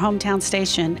KHTS, your hometown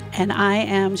station, and I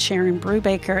am Sharon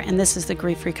Brubaker, and this is the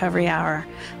Grief Recovery Hour.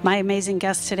 My amazing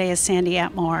guest today is Sandi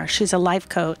Atmore. She's a life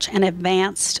coach and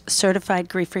advanced certified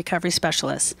grief recovery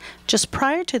specialist. Just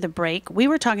prior to the break, we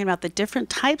were talking about the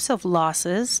different types of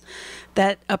losses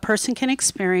that a person can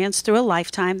experience through a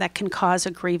lifetime that can cause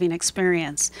a grieving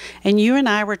experience. And you and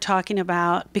I were talking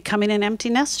about becoming an empty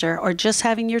nester or just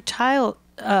having your child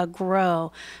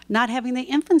grow. Not having the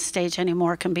infant stage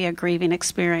anymore can be a grieving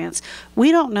experience.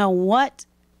 We don't know what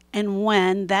and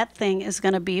when that thing is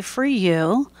going to be for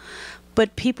you,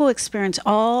 but people experience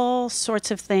all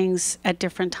sorts of things at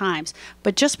different times.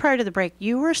 But just prior to the break,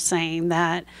 you were saying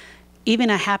that even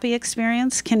a happy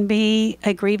experience can be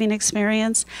a grieving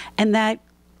experience, and that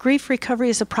grief recovery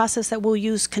is a process that we'll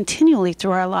use continually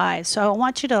through our lives. So I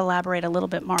want you to elaborate a little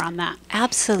bit more on that.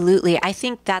 Absolutely. I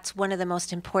think that's one of the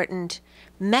most important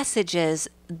messages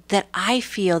that I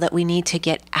feel that we need to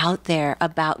get out there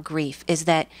about grief, is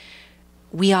that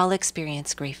we all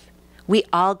experience grief. We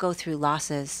all go through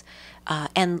losses.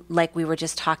 And like we were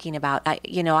just talking about, I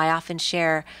often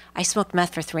share, I smoked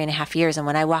meth for 3.5 years, and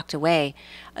when I walked away,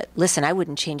 listen, I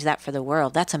wouldn't change that for the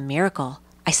world. That's a miracle.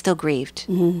 I still grieved.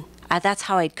 Mm-hmm. That's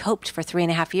how I'd coped for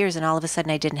 3.5 years, and all of a sudden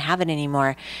I didn't have it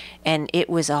anymore. And it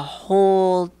was a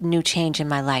whole new change in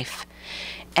my life.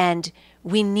 And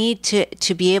we need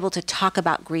to be able to talk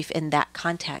about grief in that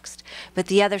context. But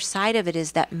the other side of it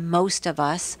is that most of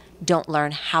us don't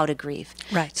learn how to grieve.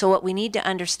 Right. So what we need to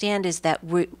understand is that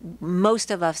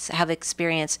most of us have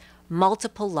experienced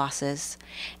multiple losses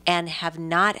and have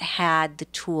not had the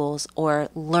tools or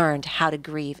learned how to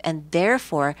grieve. And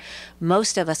therefore,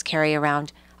 most of us carry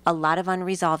around a lot of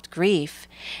unresolved grief,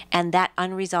 and that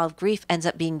unresolved grief ends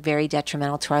up being very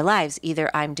detrimental to our lives. Either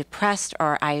I'm depressed,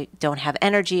 or I don't have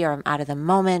energy, or I'm out of the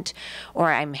moment,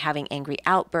 or I'm having angry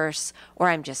outbursts, or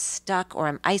I'm just stuck, or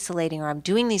I'm isolating, or I'm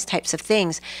doing these types of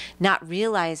things, not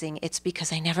realizing it's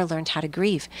because I never learned how to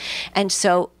grieve. And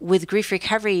so with grief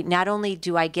recovery, not only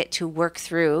do I get to work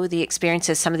through the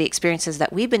experiences, some of the experiences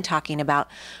that we've been talking about,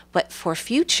 but for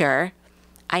future,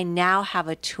 I now have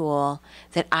a tool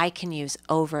that I can use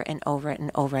over and over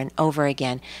and over and over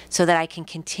again, so that I can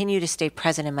continue to stay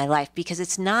present in my life, because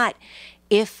it's not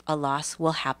if a loss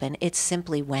will happen, it's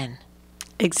simply when.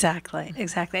 Exactly.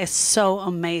 It's so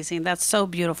amazing. That's so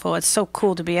beautiful. It's so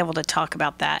cool to be able to talk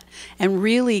about that and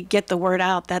really get the word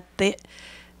out that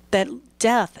that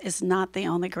death is not the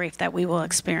only grief that we will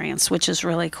experience, which is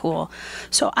really cool.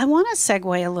 So I want to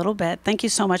segue a little bit. Thank you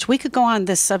so much. We could go on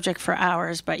this subject for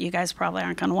hours, but you guys probably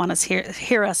aren't going to want to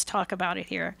hear us talk about it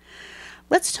here.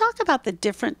 Let's talk about the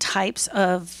different types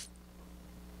of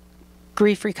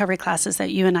grief recovery classes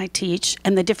that you and I teach,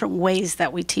 and the different ways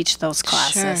that we teach those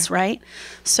classes, Sure. right?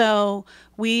 So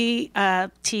we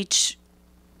teach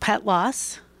pet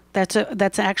loss.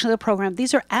 That's actually a program.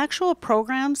 These are actual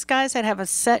programs, guys, that have a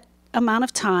set amount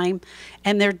of time,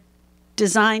 and they're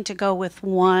designed to go with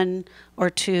 1 or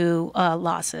 2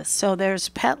 losses. So there's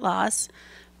pet loss,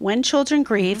 When Children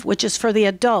Grieve, which is for the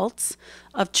adults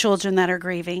of children that are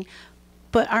grieving.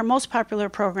 But our most popular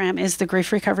program is the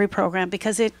Grief Recovery Program,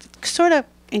 because it sort of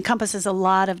encompasses a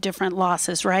lot of different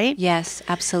losses, right? Yes,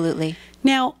 absolutely.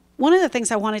 Now, one of the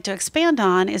things I wanted to expand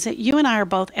on is that you and I are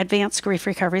both advanced grief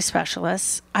recovery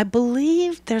specialists. I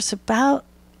believe there's about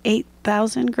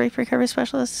 8,000 grief recovery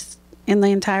specialists in the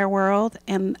entire world,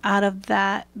 and out of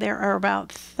that, there are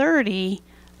about 30,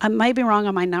 I might be wrong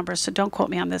on my numbers, so don't quote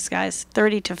me on this, guys,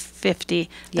 30 to 50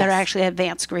 that are actually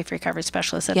advanced grief recovery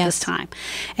specialists at this time.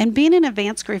 And being an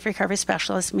advanced grief recovery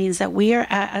specialist means that we are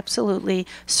absolutely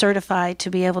certified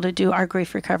to be able to do our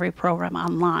grief recovery program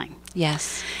online.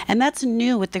 Yes. And that's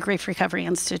new with the Grief Recovery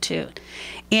Institute.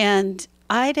 And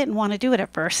I didn't want to do it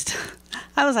at first.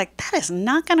 I was like, that is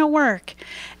not going to work.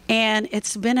 And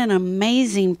it's been an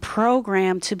amazing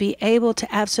program to be able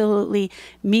to absolutely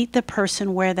meet the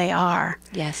person where they are.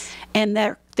 Yes. And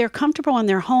they're comfortable in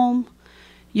their home.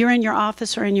 You're in your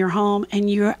office or in your home, and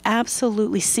you're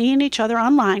absolutely seeing each other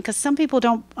online, because some people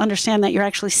don't understand that you're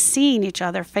actually seeing each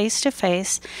other face to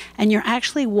face, and you're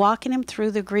actually walking them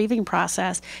through the grieving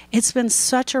process. It's been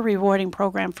such a rewarding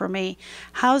program for me.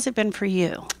 How's it been for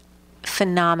you?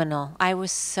 Phenomenal. I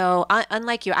was so,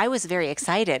 unlike you, I was very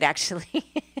excited, actually.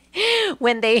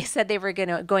 when they said they were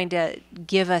going to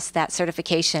give us that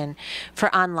certification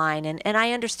for online. And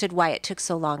I understood why it took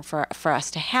so long for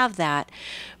us to have that.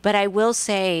 But I will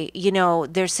say,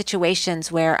 there's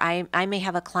situations where I may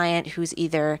have a client who's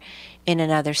either in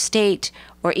another state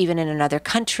or even in another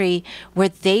country where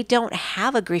they don't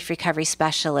have a grief recovery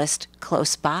specialist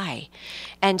close by.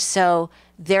 And so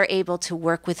they're able to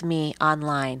work with me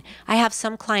online. I have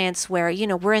some clients where,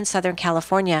 we're in Southern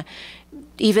California.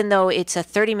 Even though it's a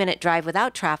 30-minute drive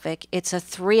without traffic, it's a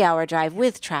 3-hour drive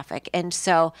with traffic. And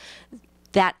so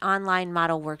that online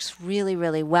model works really,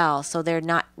 really well. So they're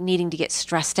not needing to get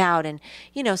stressed out. And,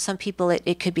 some people,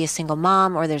 it could be a single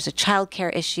mom or there's a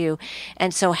childcare issue.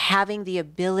 And so having the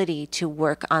ability to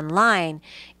work online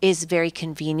is very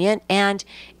convenient. And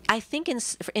I think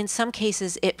in some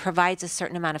cases it provides a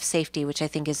certain amount of safety, which I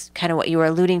think is kind of what you were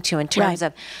alluding to in terms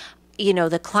of,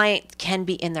 the client can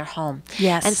be in their home.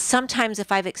 Yes. And sometimes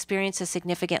if I've experienced a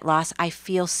significant loss, I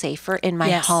feel safer in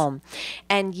my home.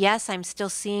 And yes, I'm still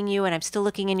seeing you and I'm still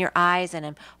looking in your eyes and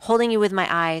I'm holding you with my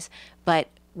eyes, but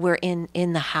we're in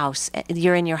the house.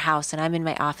 You're in your house and I'm in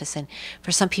my office. And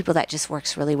for some people that just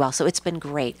works really well. So it's been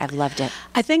great. I've loved it.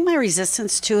 I think my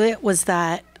resistance to it was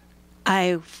that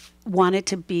I wanted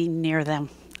to be near them.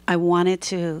 I wanted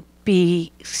to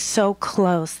be so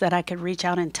close that I could reach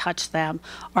out and touch them,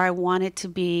 or I wanted to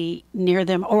be near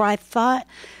them, or I thought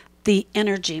my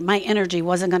energy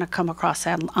wasn't going to come across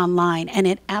online, and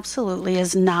it absolutely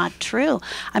is not true.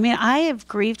 I mean, I have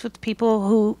grieved with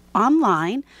people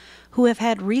who have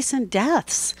had recent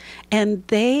deaths, and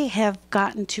they have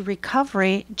gotten to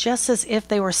recovery just as if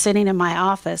they wwere sitting in my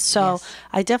office. So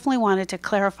I definitely wanted to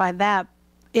clarify that.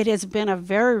 It has been a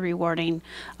very rewarding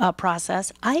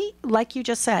process. Like you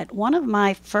just said, one of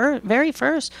my very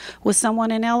first was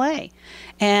someone in LA.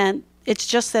 And it's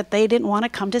just that they didn't want to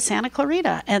come to Santa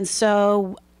Clarita. And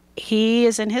so he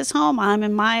is in his home, I'm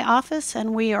in my office,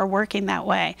 and we are working that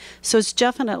way. So it's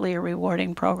definitely a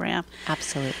rewarding program.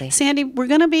 Absolutely. Sandi, we're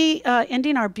going to be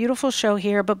ending our beautiful show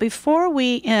here. But before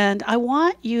we end, I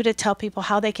want you to tell people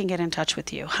how they can get in touch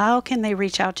with you. How can they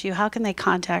reach out to you? How can they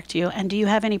contact you? And do you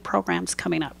have any programs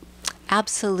coming up?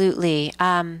 Absolutely.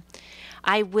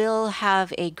 I will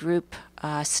have a group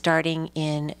starting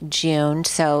in June,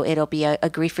 so it'll be a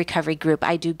grief recovery group.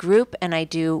 I do group and I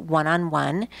do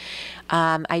one-on-one.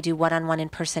 I do one-on-one in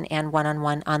person and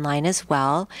one-on-one online as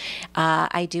well.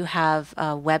 I do have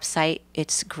a website.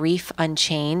 It's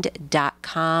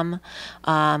griefunchained.com,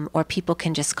 or people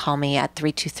can just call me at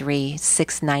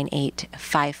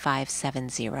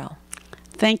 323-698-5570.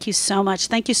 Thank you so much.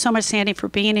 Thank you so much, Sandi, for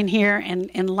being in here and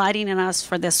enlightening us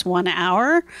for this 1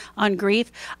 hour on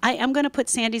grief. I am going to put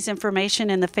Sandi's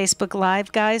information in the Facebook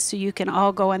Live, guys, so you can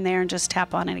all go in there and just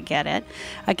tap on it and get it.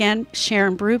 Again,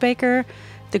 Sharon Brubaker,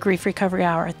 the Grief Recovery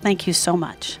Hour. Thank you so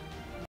much.